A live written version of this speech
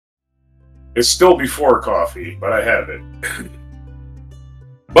It's still before coffee, but I have it.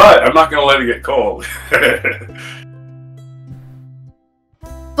 But I'm not going to let it get cold.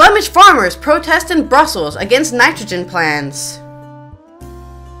 Flemish farmers protest in Brussels against nitrogen plans.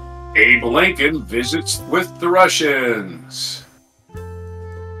 ABlinkin visits with the Russians.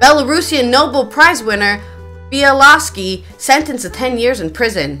 Belarusian Nobel Prize winner Bielowski sentenced to 10 years in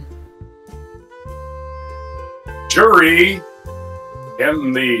prison. Jury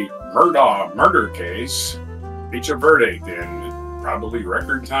in the Murdaugh murder case reach a verdict in probably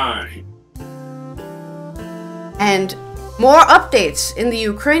record time. And more updates in the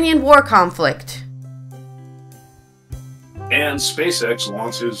Ukrainian war conflict. And SpaceX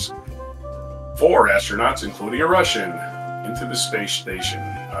launches 4 astronauts, including a Russian, into the space station.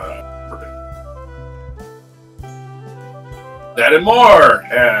 That and more,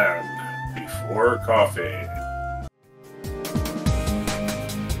 and before coffee.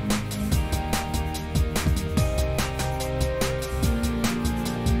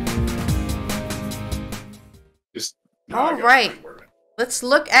 All right, let's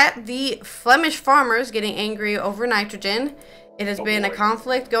look at the Flemish farmers getting angry over nitrogen. It has been a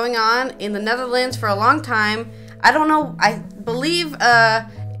conflict going on in the Netherlands for a long time. I don't know, I believe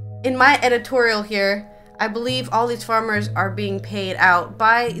in my editorial here, I believe all these farmers are being paid out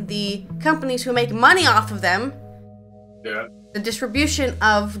by the companies who make money off of them. Yeah. The distribution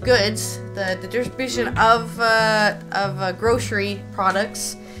of goods, the distribution of grocery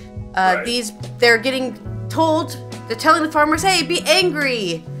products. Right. They're getting told, they're telling the farmers, hey, be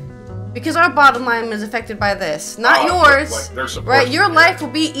angry, because our bottom line is affected by this, not yours. Right? Your life will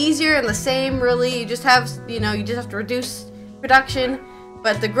be easier and the same, really. You just have, you just have to reduce production.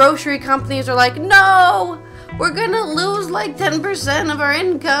 But the grocery companies are like, no, we're gonna lose like 10% of our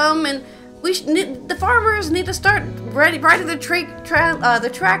income, and the farmers need to start riding the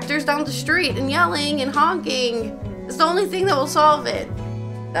tractors down the street and yelling and honking. It's the only thing that will solve it.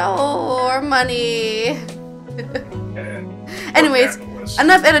 No, our money. Anyways,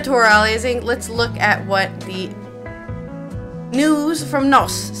 enough editorializing. Let's look at what the news from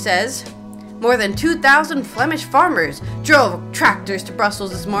NOS says. More than 2,000 Flemish farmers drove tractors to Brussels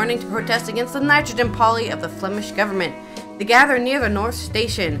this morning to protest against the nitrogen policy of the Flemish government. They gathered near the North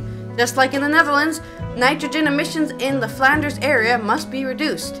Station. Just like in the Netherlands, nitrogen emissions in the Flanders area must be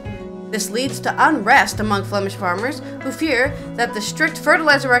reduced. This leads to unrest among Flemish farmers who fear that the strict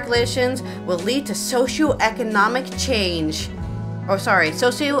fertilizer regulations will lead to socio-economic change. Oh, sorry,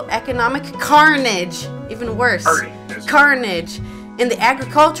 socio-economic carnage. Even worse. Carnage in the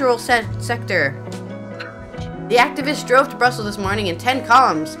agricultural sector. The activists drove to Brussels this morning in 10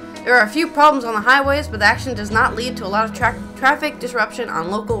 columns. There are a few problems on the highways, but the action does not lead to a lot of traffic disruption on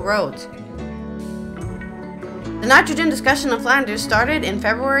local roads. The nitrogen discussion in Flanders started in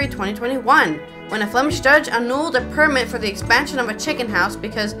February 2021, when a Flemish judge annulled a permit for the expansion of a chicken house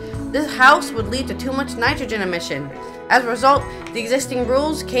because this house would lead to too much nitrogen emission. As a result, the existing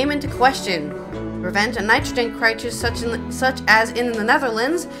rules came into question. To prevent a nitrogen crisis such as in the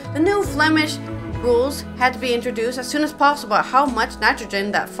Netherlands, the new Flemish rules had to be introduced as soon as possible about how much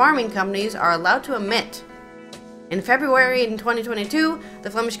nitrogen that farming companies are allowed to emit. In February in 2022,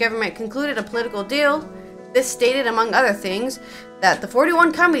 the Flemish government concluded a political deal. This stated, among other things, that the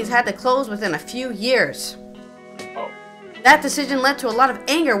 41 companies had to close within a few years. That decision led to a lot of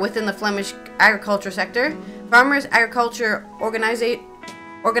anger within the Flemish agriculture sector. Farmers, agriculture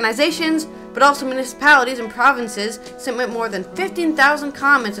organizations, but also municipalities and provinces submit more than 15,000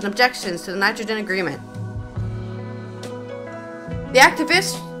 comments and objections to the nitrogen agreement. The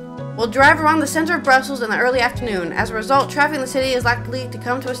activists will drive around the center of Brussels in the early afternoon. As a result, traffic in the city is likely to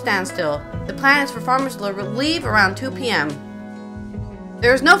come to a standstill. The plan is for farmers to leave around 2 p.m.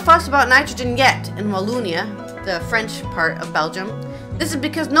 There is no fuss about nitrogen yet in Wallonia, the French part of Belgium. This is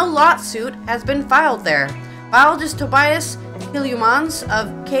because no lawsuit has been filed there. Biologist Tobias Hillemans of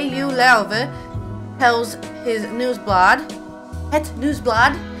KU Leuven tells his Nieuwsblad,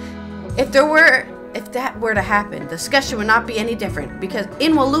 if that were to happen, discussion would not be any different, because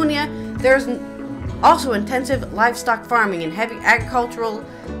in Wallonia there's also intensive livestock farming and heavy agricultural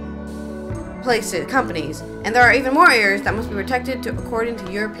companies, and there are even more areas that must be protected according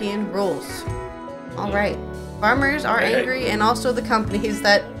to European rules. Alright, farmers are angry, and also the companies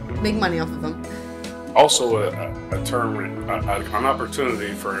that make money off of them. Also a term, an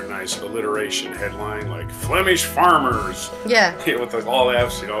opportunity for a nice alliteration headline, like Flemish farmers. Yeah. With all the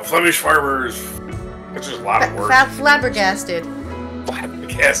F's, Flemish farmers. It's just a lot of words. Flabbergasted.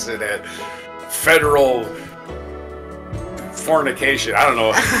 Flabbergasted at federal fornication. I don't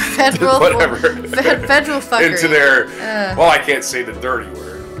know. Federal Whatever. Federal fuckery. Into their, well, I can't say the dirty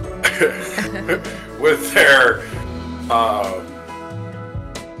word. with their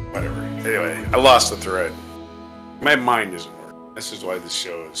whatever. Anyway, I lost the thread. My mind isn't working. This is why this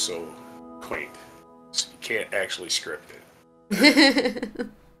show is so quaint. So you can't actually script it.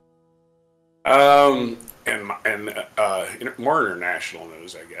 And more international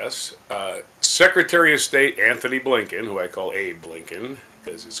news, I guess. Secretary of State Anthony Blinken, who I call ABlinkin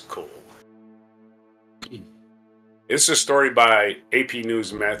because it's cool. This is a story by AP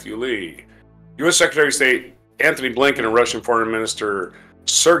News' Matthew Lee. U.S. Secretary of State Anthony Blinken and Russian Foreign Minister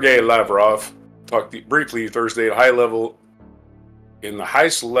Sergei Lavrov talked briefly Thursday at in the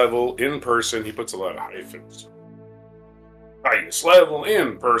highest level in person. He puts a lot of hyphens. Highest level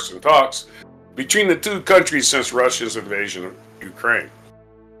in person talks between the two countries since Russia's invasion of Ukraine.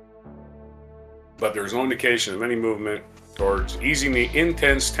 But there's no indication of any movement towards easing the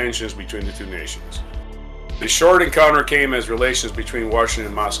intense tensions between the two nations. The short encounter came as relations between Washington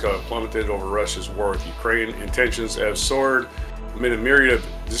and Moscow have plummeted over Russia's war with Ukraine, and tensions have soared amid a myriad of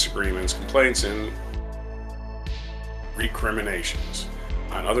disagreements, complaints, and recriminations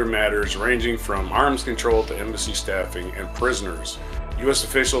on other matters ranging from arms control to embassy staffing and prisoners. U.S.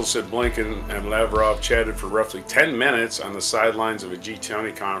 officials said Blinken and Lavrov chatted for roughly 10 minutes on the sidelines of a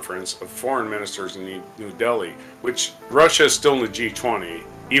G20 conference of foreign ministers in New Delhi, which Russia is still in the G20,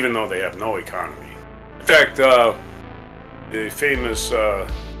 even though they have no economy. In fact, the famous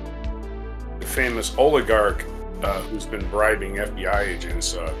oligarch who's been bribing FBI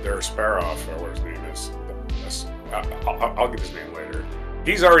agents, Darasparov, or what his name is, I'll get his name later.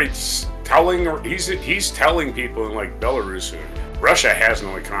 He's already he's telling people in like Belarus, Russia has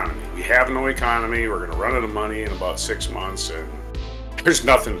no economy. We have no economy. We're going to run out of money in about 6 months, and there's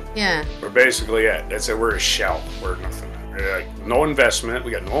nothing. Yeah. We're basically that's it. We're a shell. We're nothing. No investment.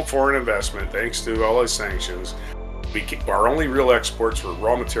 We got no foreign investment thanks to all those sanctions. Our only real exports were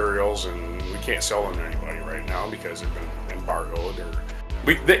raw materials, and we can't sell them to anybody right now because they've been embargoed.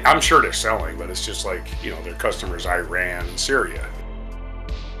 I'm sure they're selling, but it's just like, their customers, Iran and Syria.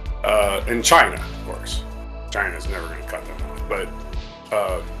 And China, of course. China's never going to cut them off. But,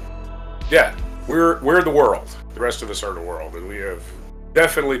 yeah, we're the world. The rest of us are the world, and we have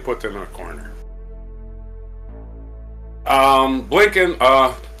definitely put them in a corner. Blinken,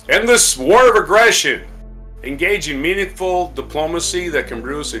 end this war of aggression. Engage in meaningful diplomacy that can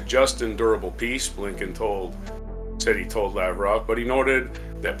produce a just and durable peace, Blinken said he told Lavrov, but he noted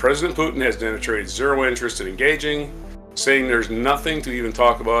that President Putin has demonstrated zero interest in engaging, saying there's nothing to even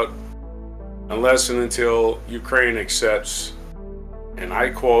talk about unless and until Ukraine accepts, and I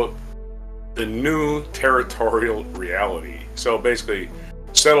quote, the new territorial reality. So basically,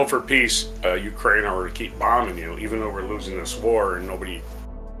 settle for peace, Ukraine, or to keep bombing you, even though we're losing this war and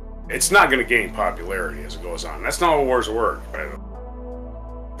it's not going to gain popularity as it goes on. That's not how wars work. I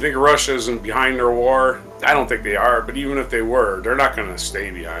think Russia isn't behind their war. I don't think they are, but even if they were, they're not going to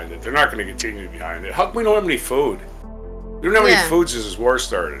stay behind it. They're not going to continue behind it. How come we don't have any food? We don't have any food since this war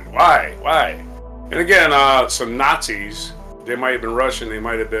started. Why? And again, some Nazis, they might have been Russian, they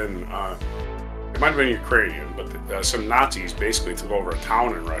might have been Ukrainian, but some Nazis basically took over a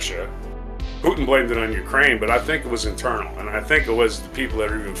town in Russia. Putin blamed it on Ukraine, but I think it was internal, and I think it was the people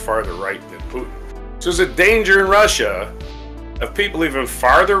that are even farther right than Putin. So there's a danger in Russia of people even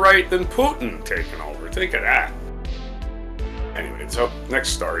farther right than Putin taking over. Think of that. Anyway, so next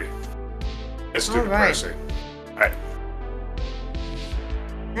story. It's too depressing. All right.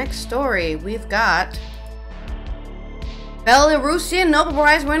 Next story, we've got Belarusian Nobel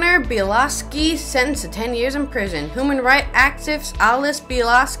Prize winner Bielaski sentenced to 10 years in prison. Human rights activist Alice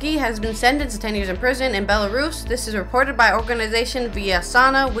Bielaski has been sentenced to 10 years in prison in Belarus. This is reported by organization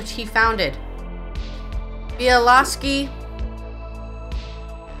Viasana, which he founded. Bielatsky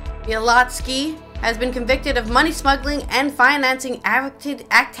has been convicted of money smuggling and financing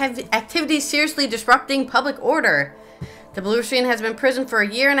activities seriously disrupting public order. The Belarusian has been in prison for a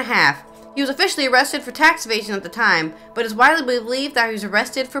year and a half. He was officially arrested for tax evasion at the time, but it's widely believed that he was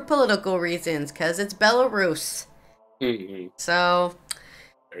arrested for political reasons, because it's Belarus. Mm-hmm. So,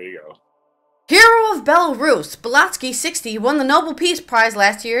 there you go. Hero of Belarus, Bielatsky, 60, won the Nobel Peace Prize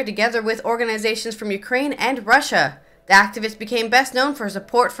last year together with organizations from Ukraine and Russia. The activist became best known for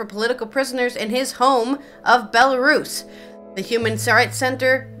support for political prisoners in his home of Belarus. The Human Rights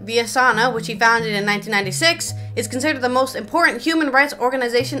Center, Viasana, which he founded in 1996, is considered the most important human rights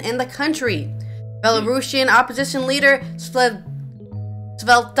organization in the country. Belarusian opposition leader Svetlana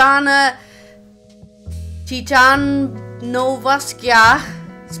Tikhanovskaya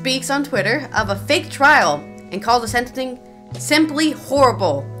speaks on Twitter of a fake trial and called the sentencing simply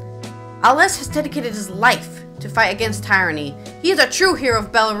horrible. Alice has dedicated his life to fight against tyranny. He is a true hero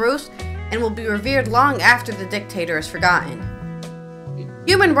of Belarus and will be revered long after the dictator is forgotten.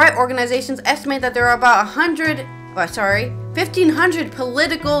 Human rights organizations estimate that there are about 1,500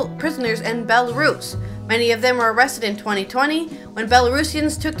 political prisoners in Belarus. Many of them were arrested in 2020 when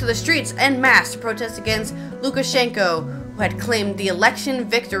Belarusians took to the streets en masse to protest against Lukashenko, who had claimed the election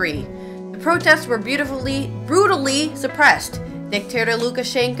victory. The protests were brutally suppressed. Dictator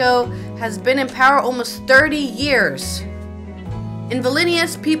Lukashenko has been in power almost 30 years. In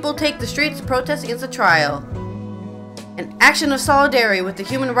Vilnius, people take the streets to protest against the trial. An action of solidarity with the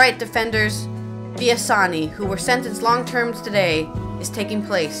human rights defenders Viasani, who were sentenced long terms today, is taking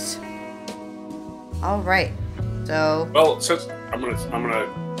place. All right, so. Well, since I'm gonna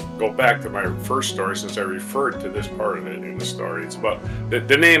go back to my first story, since I referred to this part of it in the story. It's about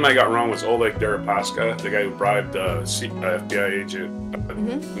the name I got wrong was Oleg Deripaska, the guy who bribed FBI agent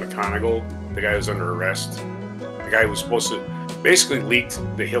McConaughey, the guy who's under arrest, the guy who was supposed to basically leaked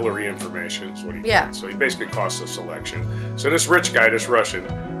the Hillary information. Is what he did. So he basically cost us election. So this rich guy, this Russian.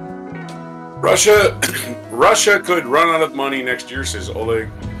 Russia could run out of money next year, says oligarch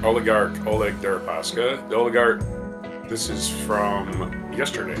Oleg Deripaska. The oligarch, this is from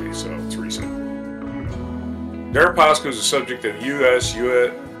yesterday, so it's recent. Deripaska is the subject of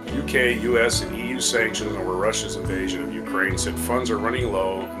UK, US, and EU sanctions over Russia's invasion of Ukraine. Said funds are running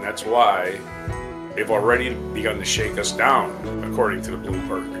low, and that's why they've already begun to shake us down, according to the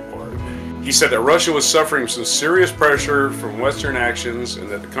Bloomberg report. He said that Russia was suffering some serious pressure from Western actions and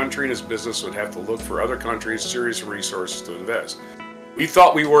that the country and its business would have to look for other countries' serious resources to invest. We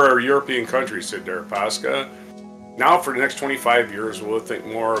thought we were a European country, said Deripaska. Now for the next 25 years, we'll think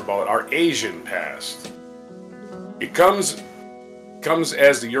more about our Asian past. It comes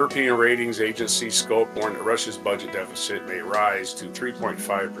as the European ratings agency scope warned that Russia's budget deficit may rise to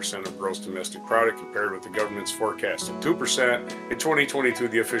 3.5% of gross domestic product compared with the government's forecast of 2%. In 2022,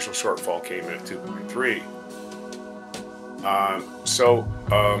 the official shortfall came in at 2.3%.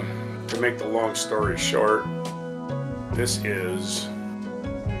 To make the long story short, this is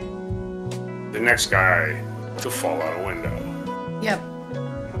the next guy to fall out a window. Yep.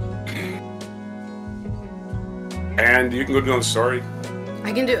 And you can go do the story.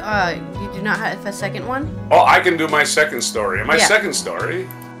 I can do, you do not have a second one? Oh, I can do my second story. And my second story,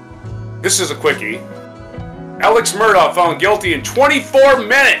 this is a quickie. Alex Murdaugh found guilty in 24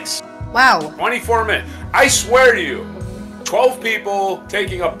 minutes. Wow. 24 minutes. I swear to you, 12 people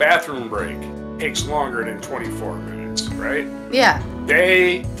taking a bathroom break takes longer than 24 minutes, right? Yeah.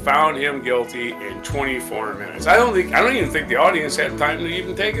 They found him guilty in 24 minutes. I don't even think the audience had time to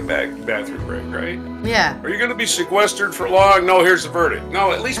even take a bathroom break, right? Yeah. Are you going to be sequestered for long? No, here's the verdict.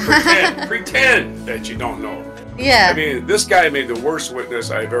 No, at least pretend that you don't know. Yeah. I mean, this guy made the worst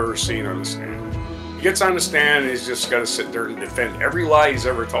witness I've ever seen on the stand. He gets on the stand and he's just got to sit there and defend every lie he's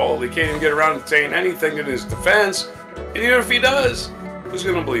ever told. He can't even get around to saying anything in his defense. And even if he does, who's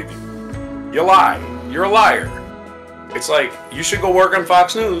going to believe you? You lie. You're a liar. It's like, you should go work on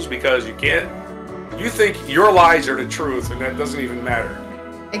Fox News because you think your lies are the truth and that doesn't even matter.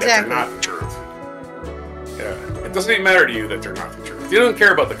 Exactly. That they're not the truth. Yeah. It doesn't even matter to you that they're not the truth. You don't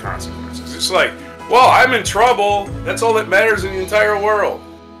care about the consequences. It's like, well, I'm in trouble. That's all that matters in the entire world.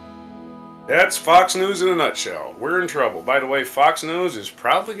 That's Fox News in a nutshell. We're in trouble. By the way, Fox News is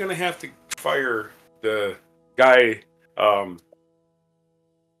probably going to have to fire the guy,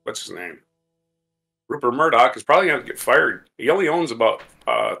 what's his name? Rupert Murdoch is probably going to get fired. He only owns about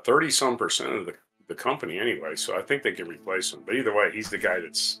 30-some% of the company anyway, so I think they can replace him. But either way, he's the guy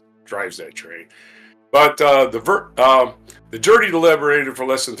that drives that train. But the jury deliberated for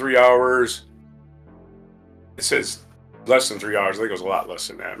less than 3 hours. It says less than 3 hours. I think it was a lot less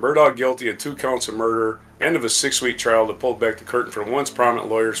than that. Murdaugh guilty of 2 counts of murder. End of a 6-week trial that pulled back the curtain from once prominent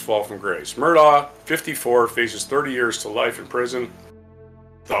lawyer's fall from grace. Murdaugh, 54, faces 30 years to life in prison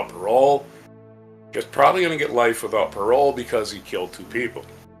without parole. He's probably going to get life without parole because he killed 2 people.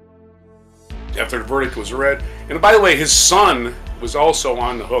 After the verdict was read, and by the way, his son was also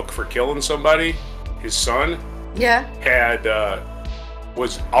on the hook for killing somebody. His son,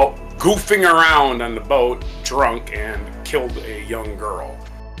 was out goofing around on the boat, drunk, and killed a young girl.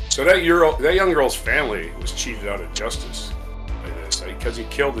 So that young girl's family was cheated out of justice by this because he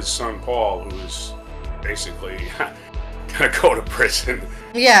killed his son Paul, who was basically gonna go to prison.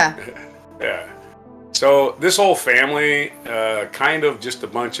 Yeah. Yeah. So this whole family, kind of just a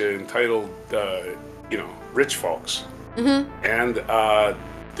bunch of entitled, rich folks. Mm-hmm. And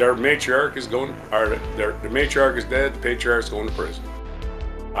their matriarch is the matriarch is dead. The patriarch is going to prison.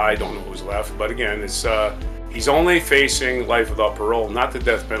 I don't know who's left, but again, it's he's only facing life without parole, not the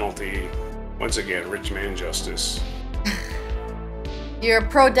death penalty, Once again, rich man justice. You're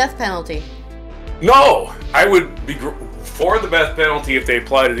pro death penalty. No! I would be for the death penalty if they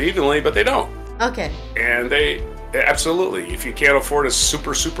applied it evenly, but they don't. Okay. And they... Absolutely. If you can't afford a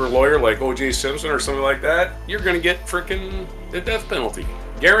super lawyer like O.J. Simpson or something like that, you're going to get frickin' the death penalty.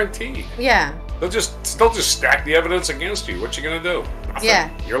 Guaranteed. Yeah. They'll just stack the evidence against you. What you going to do? Nothing. Yeah.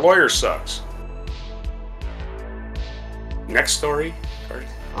 Your lawyer sucks. Next story.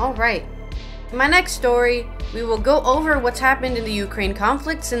 All right. In my next story, we will go over what's happened in the Ukraine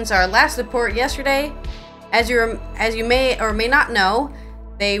conflict since our last report yesterday. As you may or may not know,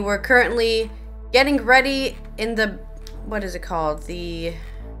 they were currently getting ready in the, what is it called? The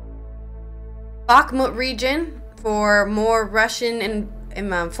Bakhmut region for more Russian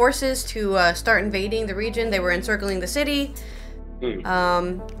forces to start invading the region. They were encircling the city.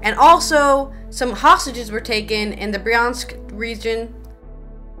 And also, some hostages were taken in the Bryansk region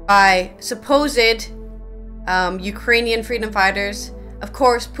by supposed Ukrainian freedom fighters. Of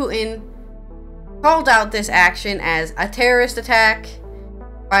course, Putin called out this action as a terrorist attack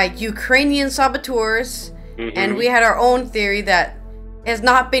by Ukrainian saboteurs, and we had our own theory that has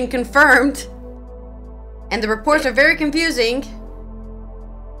not been confirmed, and the reports are very confusing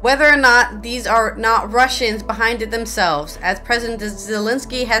whether or not these are not Russians behind it themselves, as President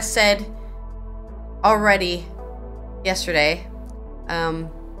Zelensky has said already yesterday.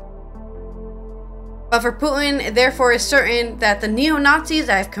 But for Putin, therefore, is certain that the neo-Nazis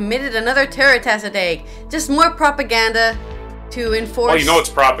have committed another terror attack today. Just more propaganda to enforce... Well, you know it's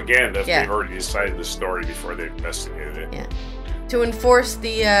propaganda if Yeah. they've already decided the story before they investigated it. Yeah. To enforce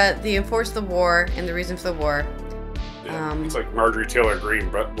the war and the reason for the war. Yeah. It's like Marjorie Taylor Greene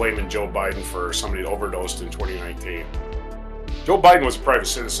blaming Joe Biden for somebody that overdosed in 2019. Joe Biden was a private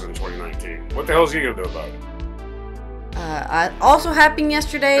citizen in 2019. What the hell is he going to do about it? Also happened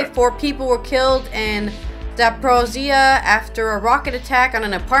yesterday, 4 people were killed in Zaporozhye after a rocket attack on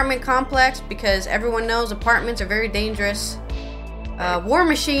an apartment complex, because everyone knows apartments are very dangerous. War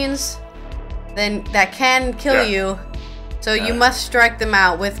machines that can kill you, so you must strike them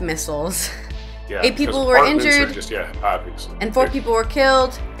out with missiles. Yeah, 8 people were injured, obviously. and 4 people were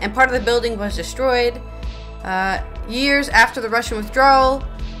killed, and part of the building was destroyed. Years after the Russian withdrawal,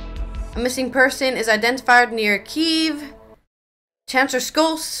 a missing person is identified near Kyiv. Chancellor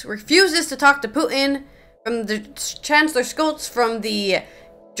Scholz refuses to talk to Putin. Chancellor Scholz from the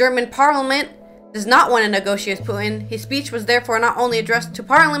German parliament does not want to negotiate with Putin. His speech was therefore not only addressed to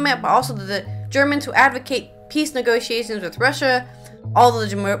parliament, but also to the Germans who advocate peace negotiations with Russia. Although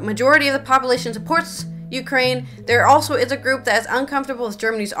the majority of the population supports Ukraine, there also is a group that is uncomfortable with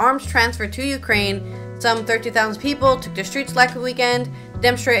Germany's arms transfer to Ukraine. Some 30,000 people took the streets last weekend to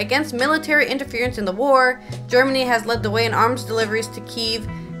demonstrate against military interference in the war. Germany has led the way in arms deliveries to Kyiv,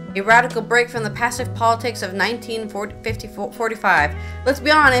 a radical break from the passive politics of 1945. Let's be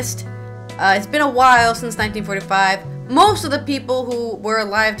honest, it's been a while since 1945. Most of the people who were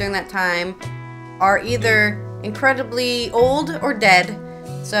alive during that time are either incredibly old or dead.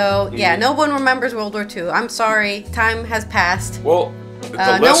 So, yeah, no one remembers World War II. I'm sorry, time has passed. Well,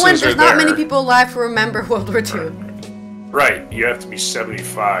 there's not many people alive who remember World War II. Right, you have to be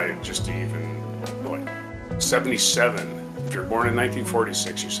 75 just to even, 77. If you're born in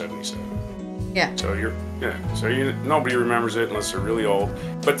 1946, you're 77. Yeah. So nobody remembers it unless they're really old.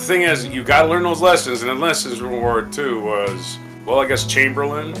 But the thing is, you got to learn those lessons, and the lessons from World War II was, well, I guess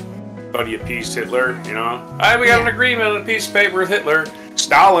Chamberlain, but he appeased Hitler, you know? We got an agreement on a piece of paper with Hitler.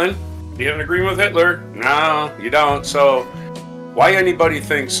 Stalin, you have an agreement with Hitler? No, you don't. So why anybody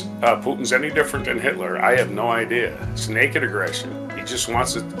thinks Putin's any different than Hitler, I have no idea. It's naked aggression. He just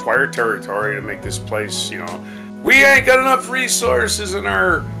wants to acquire territory and make this place, we ain't got enough resources in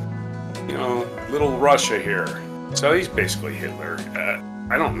our, little Russia here. So he's basically Hitler.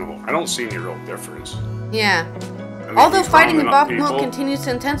 I don't know. I don't see any real difference. Yeah. Although fighting in Bakhmut continues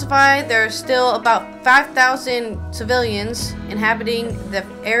to intensify, there are still about 5,000 civilians inhabiting the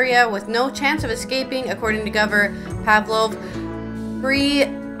area with no chance of escaping, according to Governor Pavlov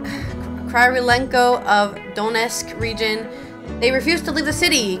Krylenko of Donetsk region. They refused to leave the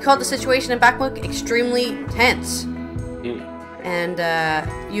city. He called the situation in Bakhmut extremely tense. And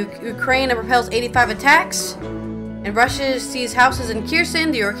Ukraine repels 85 attacks. And Russia seized houses in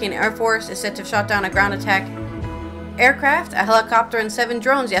Kherson. The European Air Force is said to have shot down a ground attack aircraft, a helicopter, and 7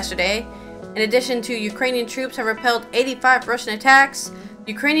 drones yesterday. In addition to Ukrainian troops have repelled 85 Russian attacks.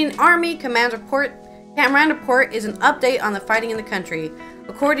 Ukrainian Army Command report is an update on the fighting in the country.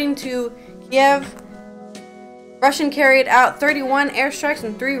 According to Kiev, Russian carried out 31 airstrikes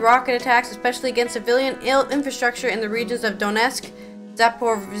and 3 rocket attacks, especially against civilian infrastructure in the regions of Donetsk,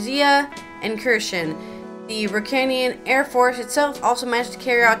 Zaporozhye, incursion. The Ukrainian Air Force itself also managed to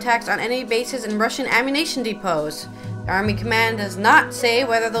carry out attacks on enemy bases and Russian ammunition depots. The Army Command does not say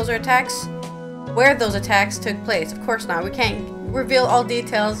where those attacks took place. Of course not. We can't reveal all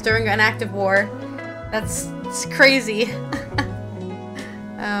details during an active war. It's crazy.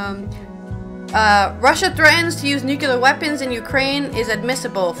 Russia threatens to use nuclear weapons in Ukraine is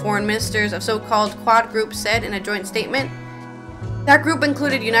admissible, foreign ministers of so-called Quad Group said in a joint statement. That group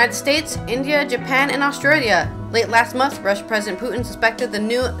included United States, India, Japan, and Australia. Late last month, Russian President Putin suspected the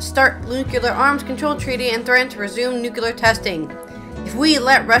new START nuclear arms control treaty and threatened to resume nuclear testing. If we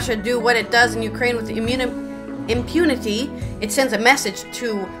let Russia do what it does in Ukraine with impunity, it sends a message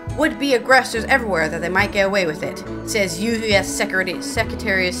to would-be aggressors everywhere that they might get away with it, says U.S.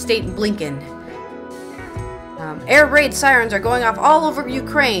 Secretary of State Blinken. Air raid sirens are going off all over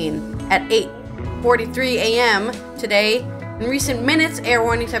Ukraine at 8:43 a.m. today. In recent minutes, air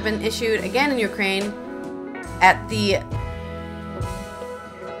warnings have been issued again in Ukraine at the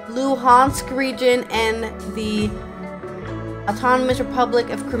Luhansk region and the Autonomous Republic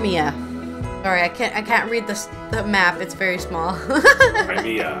of Crimea. Sorry, I can't read the map. It's very small.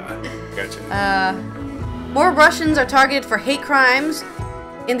 Crimea. Gotcha. More Russians are targeted for hate crimes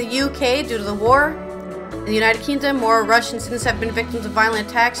in the UK due to the war. In the United Kingdom, more Russian citizens have been victims of violent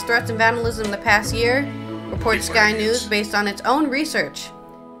attacks, threats, and vandalism in the past year, reports Sky News based on its own research.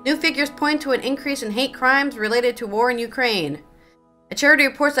 New figures point to an increase in hate crimes related to war in Ukraine. A charity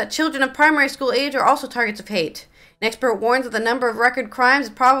reports that children of primary school age are also targets of hate. An expert warns that the number of record crimes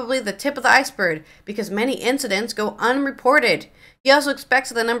is probably the tip of the iceberg because many incidents go unreported. He also expects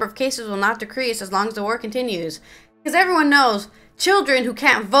that the number of cases will not decrease as long as the war continues. Because everyone knows children who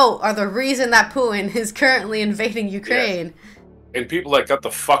can't vote are the reason that Putin is currently invading Ukraine. Yeah. And people that got the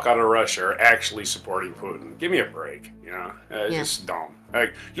fuck out of Russia are actually supporting Putin. Give me a break, you know? It's just dumb.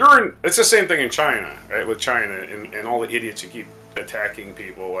 Like, it's the same thing in China, right? With China and all the idiots who keep attacking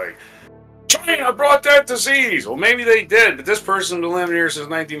people like, China brought that disease. Well, maybe they did, but this person's been living here since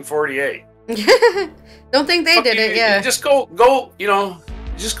 1948. Don't think they did it, yeah. Just go, you know,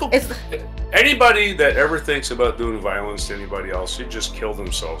 just go. Anybody that ever thinks about doing violence to anybody else should just kill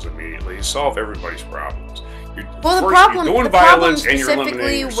themselves immediately. You solve everybody's problems. Well, the problem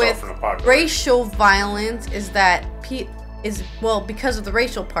specifically with racial violence is that because of the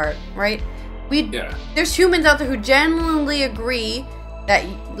racial part, right? There's humans out there who genuinely agree that,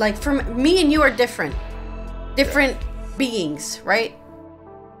 like, from me and you are different beings, right?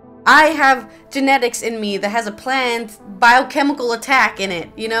 I have genetics in me that has a planned biochemical attack in it,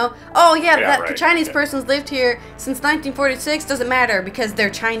 you know? Oh, the Chinese person's lived here since 1946. Doesn't matter because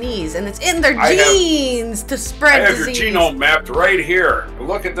they're Chinese and it's in their genes to spread disease. I have your genome mapped right here.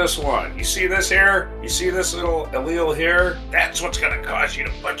 Look at this one. You see this here? You see this little allele here? That's what's going to cause you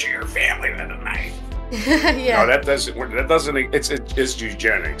to butcher your family with a knife. Yeah. No, that doesn't, it's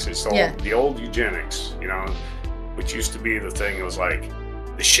eugenics. It's the old eugenics, you know, which used to be the thing. It was like,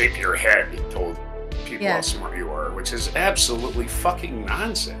 the shape of your head told people how smart you are, which is absolutely fucking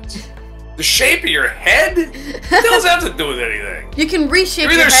nonsense. The shape of your head? What does that have to do with anything? You can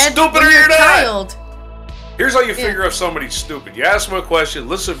reshape your head stupid when or you're you're a child. Here's how you figure if somebody's stupid. You ask them a question,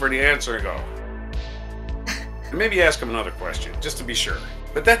 listen for the answer, and go. And maybe ask them another question, just to be sure.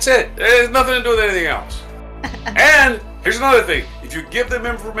 But that's it. It has nothing to do with anything else. And here's another thing. If you give them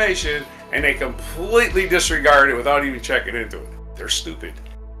information and they completely disregard it without even checking into it, they're stupid.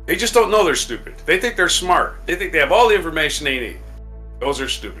 They just don't know they're stupid. They think they're smart. They think they have all the information they need. Those are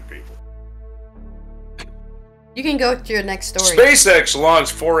stupid people. You can go to your next story. SpaceX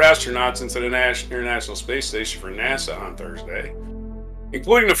launched 4 astronauts into the International Space Station for NASA on Thursday,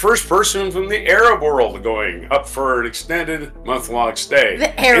 including the first person from the Arab world going up for an extended month-long stay.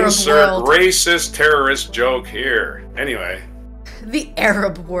 The Arab world. Racist terrorist joke here. Anyway. The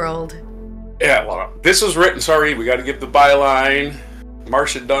Arab world. Yeah, well, this was written, sorry, we got to give the byline.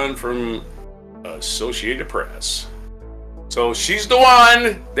 Marcia Dunn from Associated Press. So she's the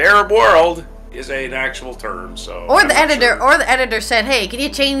one. The Arab world is an actual term. So or the editor said, "Hey, can you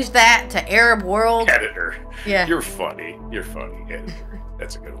change that to Arab world?" Editor. Yeah. You're funny. Yeah,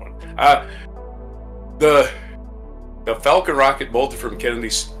 that's a good one. The Falcon rocket bolted from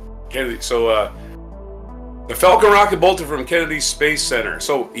Kennedy. So the Falcon rocket bolted from Kennedy Space Center.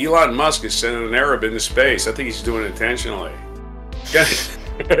 So Elon Musk is sending an Arab into space. I think he's doing it intentionally. Isn't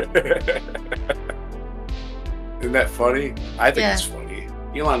that funny? I think it's funny.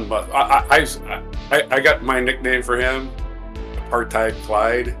 Elon Musk. I got my nickname for him, Apartheid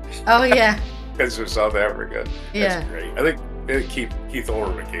Clyde. Oh yeah. Because of South Africa. Yeah. That's great. I think Keith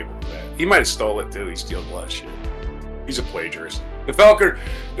Olbermann came up with that. He might have stole it too. He steals a lot of shit. He's a plagiarist. The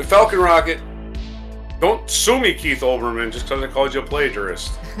Falcon rocket. Don't sue me, Keith Olbermann, just because I called you a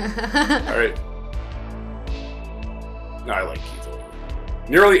plagiarist. All right. No, I like Keith Olbermann.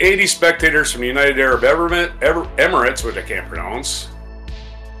 Nearly 80 spectators from the United Arab Emirates, which I can't pronounce.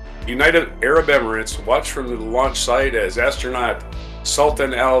 United Arab Emirates watched from the launch site as astronaut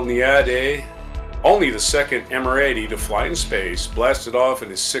Sultan Al Niyadi, only the second Emirati to fly in space, blasted off in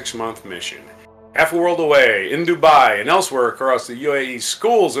his 6-month mission. Half a world away, in Dubai and elsewhere across the UAE,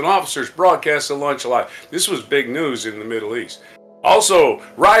 schools and officers broadcast the launch live. This was big news in the Middle East. Also,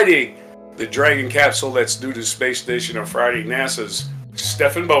 riding the Dragon capsule that's due to the space station on Friday, NASA's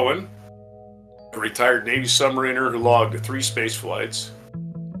Stephen Bowen, a retired Navy submariner who logged 3 space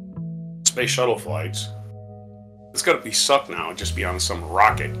shuttle flights. It's got to be sucked now, just be on some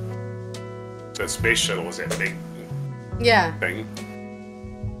rocket. That space shuttle was that big thing.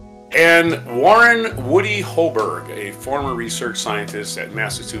 And Warren Woody Hoberg, a former research scientist at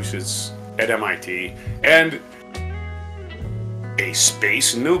Massachusetts at MIT, and a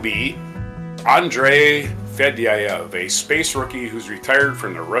space newbie, Andrei Fedyaev, a space rookie who's retired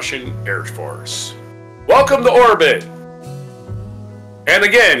from the Russian Air Force. Welcome to orbit. And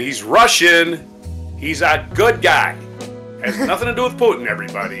again, he's Russian. He's a good guy. Has nothing to do with Putin,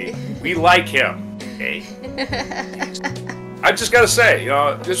 everybody. We like him. Okay? I just gotta say,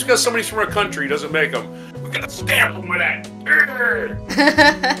 just because somebody's from a country doesn't make them. We gotta stamp them with that.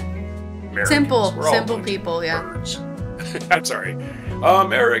 Simple people, yeah. I'm sorry.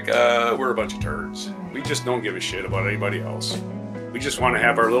 America, we're a bunch of turds. We just don't give a shit about anybody else. We just want to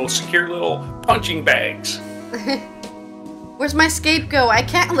have our little secure little punching bags. Where's my scapegoat? I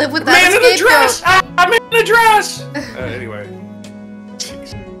can't live without a scapegoat. Man in a dress! I'm in a dress! Anyway.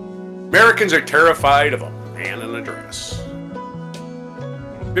 Jeez. Americans are terrified of a man in a dress.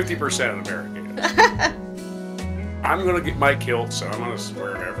 50% of Americans. I'm going to get my kilts, and I'm going to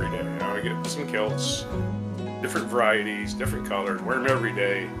wear them every day. I'm going to get some kilts, different varieties, different colors, wear them every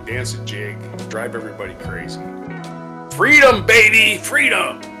day, dance a jig, drive everybody crazy. Freedom, baby!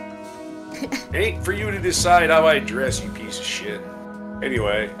 Freedom! Ain't for you to decide how I dress, you piece of shit.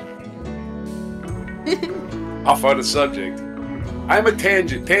 Anyway. Off on the subject. I'm a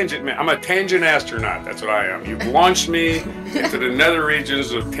tangent man. I'm a tangent astronaut. That's what I am. You've launched me into the nether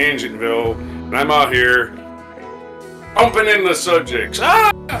regions of Tangentville, and I'm out here pumping in the subjects.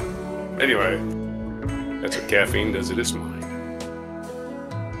 Ah! Anyway, that's what caffeine does. It is mine.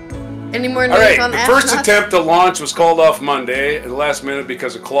 Any more news on the astronauts? first attempt to launch was called off Monday at the last minute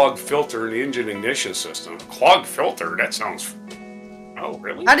because of clogged filter in the engine ignition system. Clogged filter? That sounds... Oh,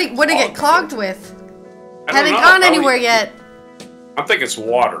 really? What did it get clogged with? Haven't gone anywhere yet. I think it's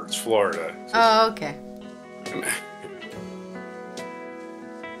water. It's Florida. Oh, okay.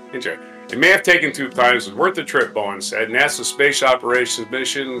 Enjoy. It may have taken 2 times. It's worth the trip, Bowen said. NASA Space Operations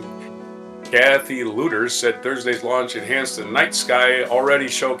Mission Kathy Luters said Thursday's launch enhanced the night sky, already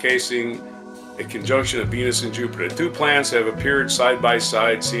showcasing a conjunction of Venus and Jupiter. The 2 planets have appeared side by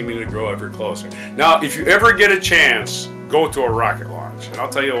side, seeming to grow ever closer. Now, if you ever get a chance, go to a rocket launch. And I'll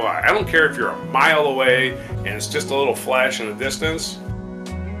tell you why. I don't care if you're a mile away and it's just a little flash in the distance.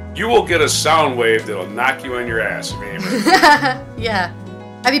 You will get a sound wave that'll knock you on your ass. Yeah.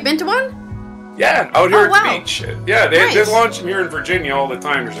 Have you been to one? Yeah, out here at the wow. beach. Yeah, they launch them here in Virginia all the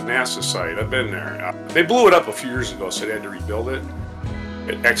time. There's a NASA site. I've been there. They blew it up a few years ago, so they had to rebuild it.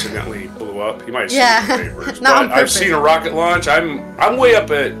 It accidentally blew up. You might have seen the papers. Not on but I've seen a rocket launch. I'm way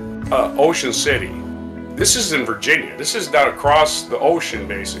up at Ocean City. This is in Virginia. This is down across the ocean,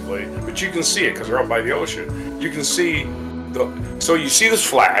 basically. But you can see it because they're up by the ocean. You can see so you see this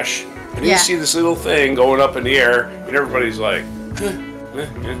flash, and you see this little thing going up in the air, and everybody's like,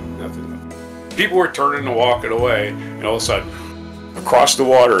 nothing. People were turning and walking away, and all of a sudden, across the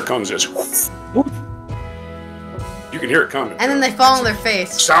water comes this. You can hear it coming. And then they fall on their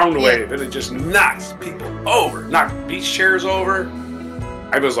face. Sound wave, and it just knocks people over, knocks beach chairs over.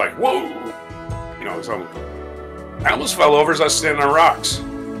 I was like, whoa. I almost fell over as I was standing on rocks.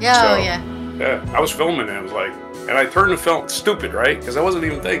 Yeah, Yeah, I was filming it. I was like, and I turned the film, stupid, right? Because I wasn't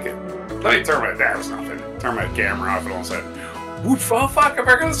even thinking. Then I turned turn my camera off, and all of a sudden, whoop, oh, fuck, I'm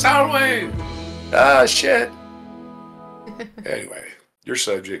back on the sound wave. Ah, shit. Anyway, your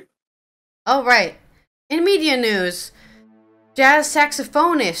subject. All right. In media news, jazz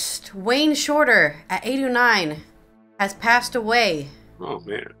saxophonist Wayne Shorter, at 89, has passed away. Oh,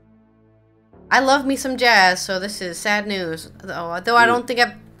 man. I love me some jazz, so this is sad news. Though I don't think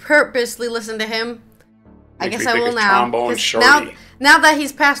I've purposely listened to him. I guess I will now. Now that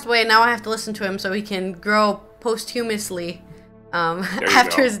he's passed away, now I have to listen to him so he can grow posthumously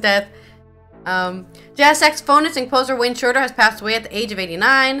after his death. Jazz saxophonist and composer Wayne Shorter has passed away at the age of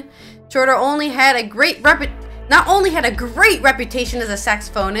 89. Shorter not only had a great reputation as a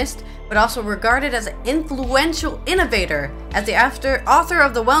saxophonist, but also regarded as an influential innovator, as the author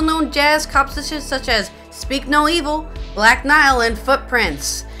of the well-known jazz compositions such as Speak No Evil, Black Nile, and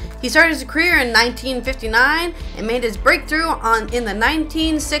Footprints. He started his career in 1959 and made his breakthrough in the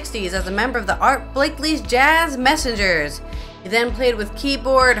 1960s as a member of the Art Blakey's Jazz Messengers. He then played with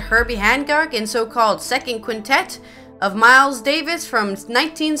keyboard Herbie Hancock in so-called Second Quintet of Miles Davis from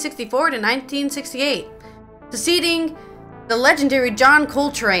 1964 to 1968, succeeding the legendary John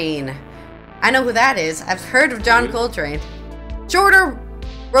Coltrane. I know who that is. I've heard of John Coltrane. Shorter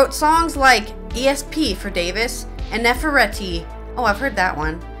wrote songs like ESP for Davis and Nefertiti. Oh, I've heard that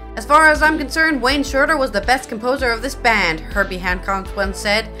one. As far as I'm concerned, Wayne Shorter was the best composer of this band, Herbie Hancock once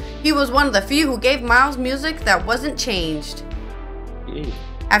said. He was one of the few who gave Miles music that wasn't changed.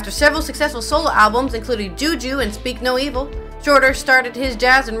 After several successful solo albums, including Juju and Speak No Evil, Shorter started his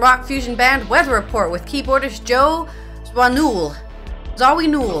jazz and rock fusion band Weather Report with keyboardist Joe Zawinul,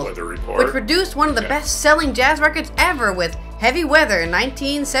 which produced one of the best-selling jazz records ever with Heavy Weather in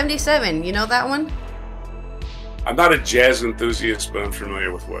 1977. You know that one? I'm not a jazz enthusiast, but I'm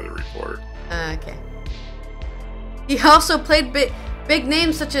familiar with Weather Report. Okay. He also played big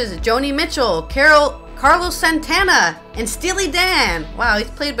names such as Joni Mitchell, Carlos Santana, and Steely Dan. Wow, he's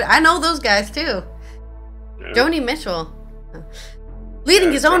played... I know those guys, too. Yeah. Joni Mitchell.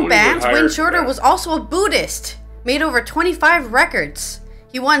 Leading his own bands, Wayne Shorter was also a Buddhist. Made over 25 records.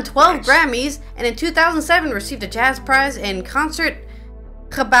 He won 12 Grammys, and in 2007 received a jazz prize in Concert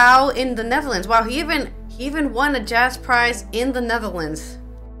Gebouw in the Netherlands. Wow, he even won a jazz prize in the Netherlands.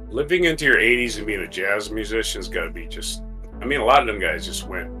 Living into your 80s and being a jazz musician's got to be just... I mean, a lot of them guys just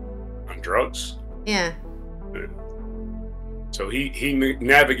went on drugs. Yeah. So he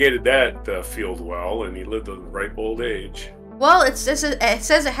navigated that field well, and he lived a ripe old age. Well, it says it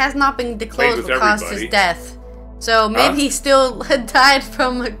has not been disclosed what caused his death. So maybe he still died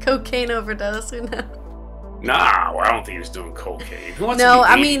from a cocaine overdose. You know? Nah, well, I don't think he was doing cocaine. Who wants no, to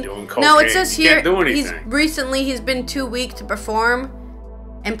be I mean, doing cocaine? No, it says here he's been too weak to perform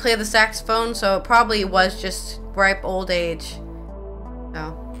and play the saxophone, so it probably was just ripe old age.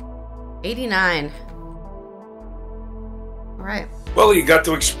 So, 89. All right. Well, he got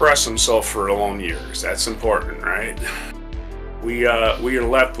to express himself for a long years. That's important, right? We are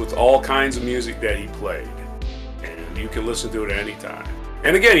left with all kinds of music that he played, and you can listen to it at any time.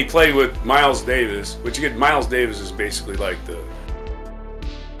 And again, he played with Miles Davis, which again, Miles Davis is basically he's like the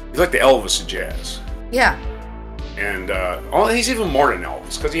Elvis of jazz. Yeah. And he's even more than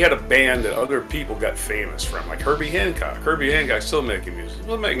Elvis, because he had a band that other people got famous from, like Herbie Hancock. Herbie Hancock's still making music. He's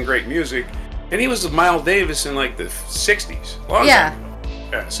still making great music. And he was with Miles Davis in like the 60s. Long time ago.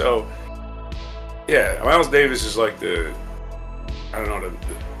 Yeah, so, yeah, Miles Davis is like the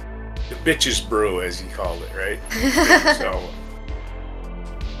bitches brew, as he called it, right? So.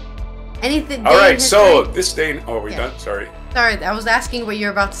 Anything. All right, so this day. Oh, are we done? Sorry, I was asking what you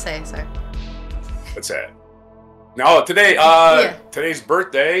were about to say. Sorry. What's that? No, today's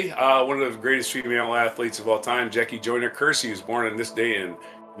birthday. One of the greatest female athletes of all time, Jackie Joyner Kersee, was born on this day in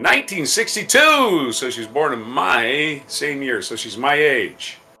 1962. So she was born in my same year. So she's my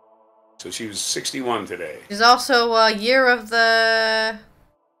age. So she was 61 today. She's also year of the.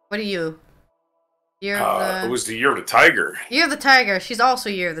 What are you? Year of the... It was the Year of the Tiger. Year of the Tiger. She's also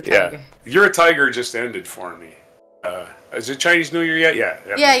Year of the Tiger. Yeah. Year of Tiger just ended for me. Is it Chinese New Year yet? Yeah.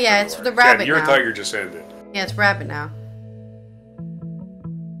 Yeah, it's the rabbit now. Year of Tiger just ended. Yeah, it's rabbit now.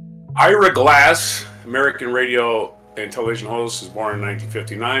 Ira Glass, American radio and television host, was born in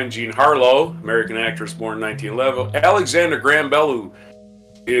 1959. Jean Harlow, American actress, born in 1911. Alexander Graham Bell, who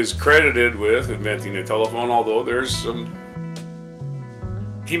is credited with inventing the telephone, although there's some...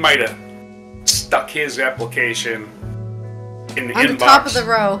 He might have stuck his application in the inbox. On the top of the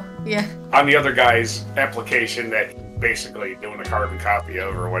row, yeah. On the other guy's application that he's basically doing a carbon copy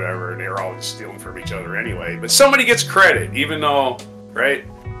of or whatever, and they were all just stealing from each other anyway. But somebody gets credit, even though, right?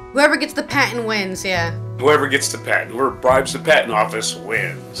 Whoever gets the patent wins, yeah. Whoever gets the patent, whoever bribes the patent office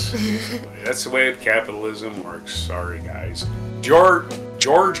wins. That's the way capitalism works. Sorry, guys.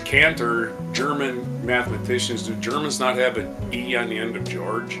 George Cantor, German mathematicians. Do Germans not have an E on the end of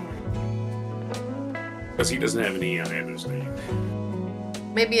George? Because he doesn't have an E on the end of his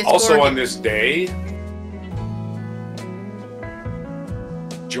name. Maybe it's also Gorgon. On this day,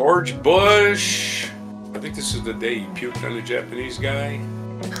 George Bush. I think this is the day he puked on the Japanese guy.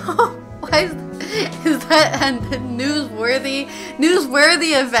 Why is that a newsworthy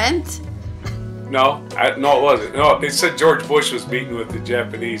event? No, no, it wasn't. No, it said George Bush was meeting with the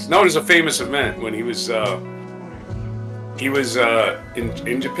Japanese. No, it was a famous event when he was in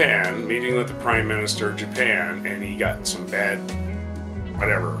Japan meeting with the Prime Minister of Japan, and he got some bad,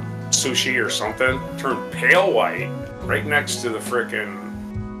 whatever, sushi or something, turned pale white right next to the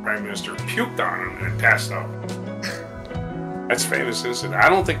frickin' Prime Minister, puked on him, and passed out. That's a famous incident. I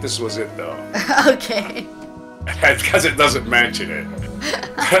don't think this was it, though. Okay. Because it doesn't mention it.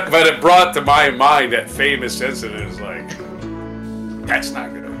 But it brought to my mind that famous incident. Is like, that's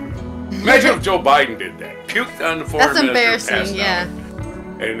not good. Imagine if Joe Biden did that. Puked on the foreign That's minister, embarrassing, yeah.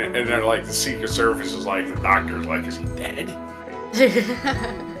 And they're like, the Secret Service is like, the doctor's like, is he dead?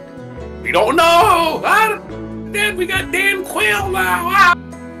 We don't know. Then we got Dan Quayle now.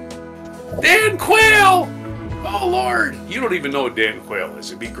 Dan Quayle. Oh, Lord. You don't even know what Dan Quayle is.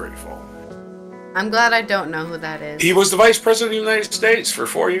 You'd be grateful. I'm glad I don't know who that is. He was the Vice President of the United States for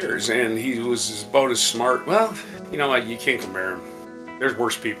 4 years, and he was about as smart. Well, you know, like, you can't compare him. There's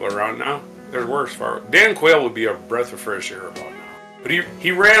worse people around now. There's worse. Dan Quayle would be a breath of fresh air about now. But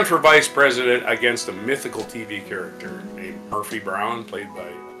he ran for Vice President against a mythical TV character named Murphy Brown, played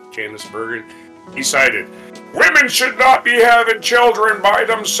by Candice Bergen. He cited, women should not be having children by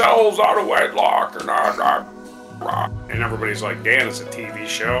themselves out of wedlock or not. And everybody's like, Dan, it's a TV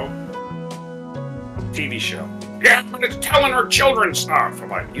show. TV show. Yeah, but it's telling our children stuff. I'm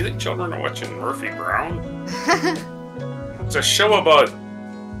like, you think children are watching Murphy Brown? It's a show about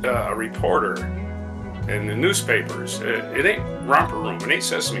a reporter in the newspapers. It ain't Romper Room. It ain't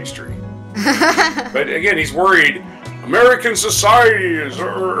Sesame Street. But again, he's worried. American society is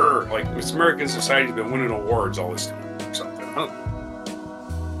like this. American society's been winning awards all this time or something. I don't know.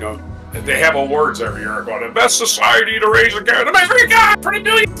 You know, they have awards every year about the best society to raise a kid in America for the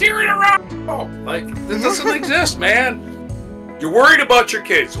millionth year in a row. Oh, like that doesn't exist, man. You're worried about your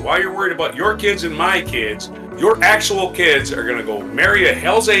kids. Why you're worried about your kids and my kids? Your actual kids are gonna go marry a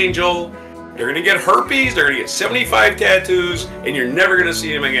Hell's Angel. They're gonna get herpes. They're gonna get 75 tattoos, and you're never gonna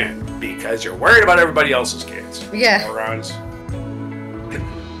see them again because you're worried about everybody else's kids. Yeah. Morons.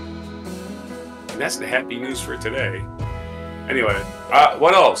 And that's the happy news for today. Anyway,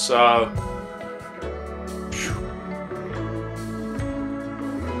 what else?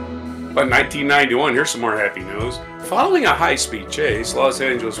 But 1991, here's some more happy news. Following a high-speed chase, Los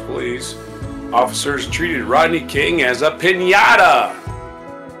Angeles police officers treated Rodney King as a piñata.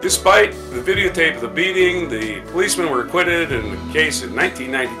 Despite the videotape of the beating, the policemen were acquitted in the case in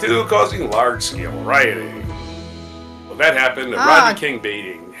 1992, causing large-scale rioting. Well, that happened. The Rodney King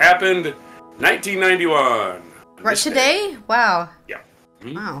beating happened 1991. Right today? Wow. Yeah.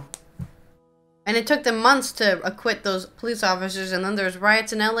 Mm-hmm. Wow. And it took them months to acquit those police officers, and then there's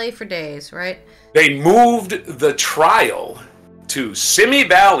riots in LA for days, right? They moved the trial to Simi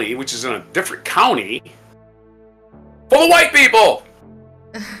Valley, which is in a different county, full of white people.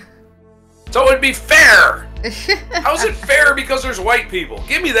 So it would be fair. How is it fair because there's white people?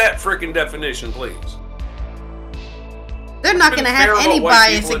 Give me that frickin' definition, please. They're not going to have any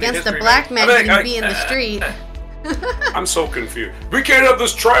bias against a black man who can be in the street. I'm so confused. We can't have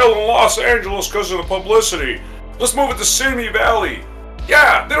this trial in Los Angeles because of the publicity. Let's move it to Simi Valley.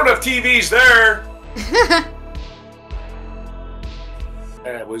 Yeah, they don't have TVs there.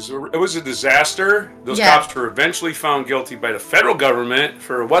 It was a disaster. Those cops were eventually found guilty by the federal government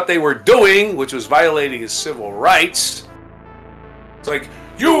for what they were doing, which was violating his civil rights. It's like,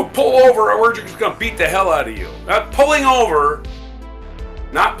 you pull over or we're just going to beat the hell out of you. Not pulling over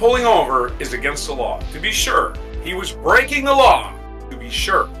is against the law, to be sure. He was breaking the law, to be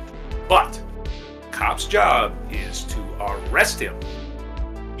sure. But the cop's job is to arrest him.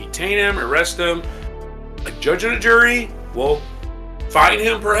 Detain him, arrest him. A judge and a jury will fine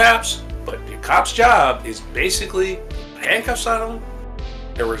him, perhaps. But the cop's job is basically handcuffs on him.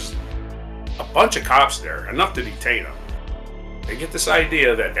 There was a bunch of cops there, enough to detain him. They get this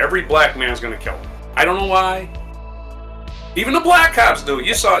idea that every black man's going to kill him. I don't know why. Even the black cops do it.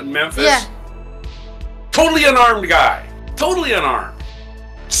 You saw it in Memphis. Yeah. Totally unarmed guy. Totally unarmed.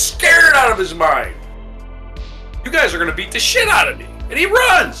 Scared out of his mind. You guys are going to beat the shit out of me. And he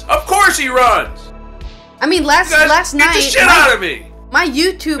runs. Of course he runs. I mean, last night, beat the shit out of me. My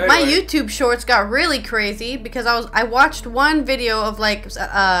YouTube shorts got really crazy because I watched one video of like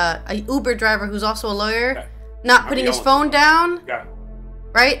a Uber driver who's also a lawyer not putting his phone down.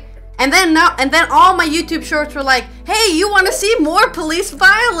 Right? And then all my YouTube shorts were like, hey, you want to see more police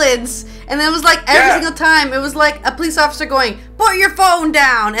violence? And it was like every single time, it was like a police officer going, put your phone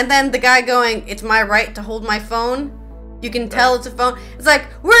down. And then the guy going, it's my right to hold my phone. You can tell it's a phone. It's like,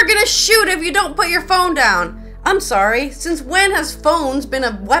 we're going to shoot if you don't put your phone down. I'm sorry, since when has phones been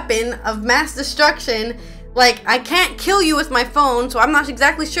a weapon of mass destruction? Like, I can't kill you with my phone, so I'm not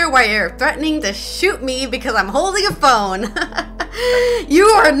exactly sure why you're threatening to shoot me because I'm holding a phone. You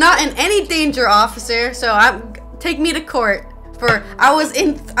are not in any danger, officer, so take me to court. For I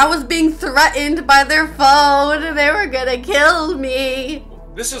was being threatened by their phone. They were gonna kill me.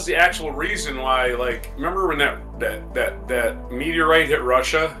 This is the actual reason why, like, remember when that meteorite hit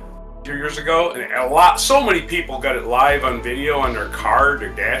Russia a few years ago, and so many people got it live on video on their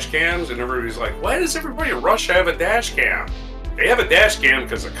dash cams, and everybody's like, why does everybody in Russia have a dash cam? They have a dash cam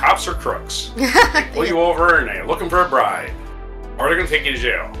because the cops are crooks. They pull you over and they're looking for a bride, or they're gonna take you to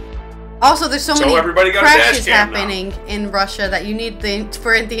jail. Also, there's so many everybody got crashes a dash cam happening in Russia that you need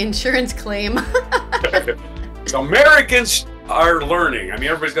for the insurance claim. So Americans are learning. I mean,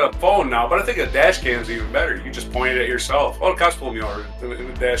 everybody's got a phone now, but I think a dash cam's even better. You just point it at yourself. Oh, the cops pulled me over. In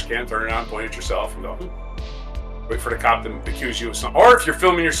the dash cam, turn it on, point it at yourself, and go. Wait for the cop to accuse you of something. Or if you're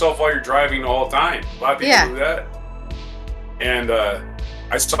filming yourself while you're driving the whole time. A lot of people do that. And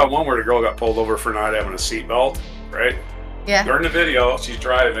I saw one where the girl got pulled over for not having a seatbelt, right? Yeah. During the video, she's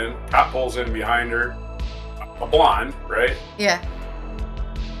driving. Cop pulls in behind her. A blonde, right? Yeah.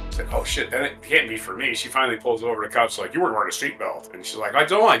 It's like, oh shit, that it can't be for me. She finally pulls over. The cop's like, you weren't wearing a seatbelt. And she's like, I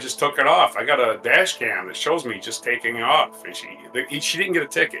don't. I just took it off. I got a dash cam that shows me just taking it off. And she didn't get a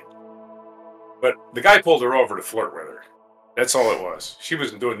ticket. But the guy pulled her over to flirt with her. That's all it was. She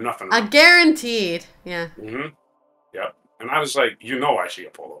wasn't doing nothing wrong. Guaranteed. Yeah. Mm-hmm. Yep. And I was like, you know why she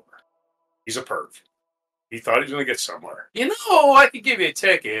got pulled over. He's a perv. He thought he was going to get somewhere. You know, I could give you a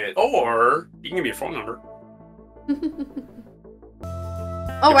ticket, or you can give me your phone number.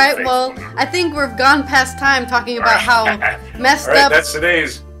 All right, well, I think we've gone past time talking about how messed up. That's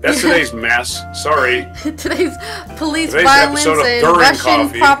today's mess. Sorry. Today's police violence and Russian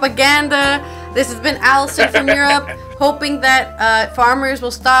propaganda. This has been Allison from Europe, hoping that farmers will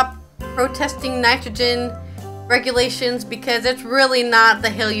stop protesting nitrogen regulations because it's really not the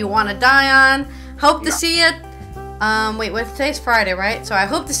hill you want to die on. Hope to see you. Wait, today's Friday, right? So I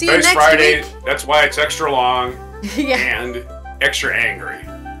hope to see you next Friday. week. That's why it's extra long. Yeah. And extra angry.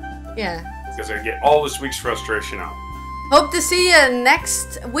 Yeah. Because I get all this week's frustration out. Hope to see you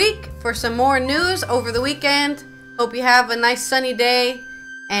next week for some more news over the weekend. Hope you have a nice sunny day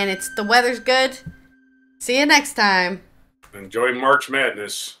and the weather's good. See you next time. Enjoy March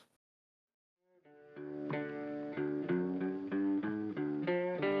Madness.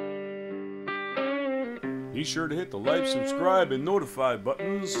 Be sure to hit the like, subscribe, and notify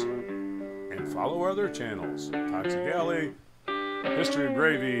buttons, and follow our other channels, Toxic Alley, History of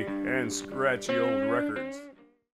Gravy, and Scratchy Old Records.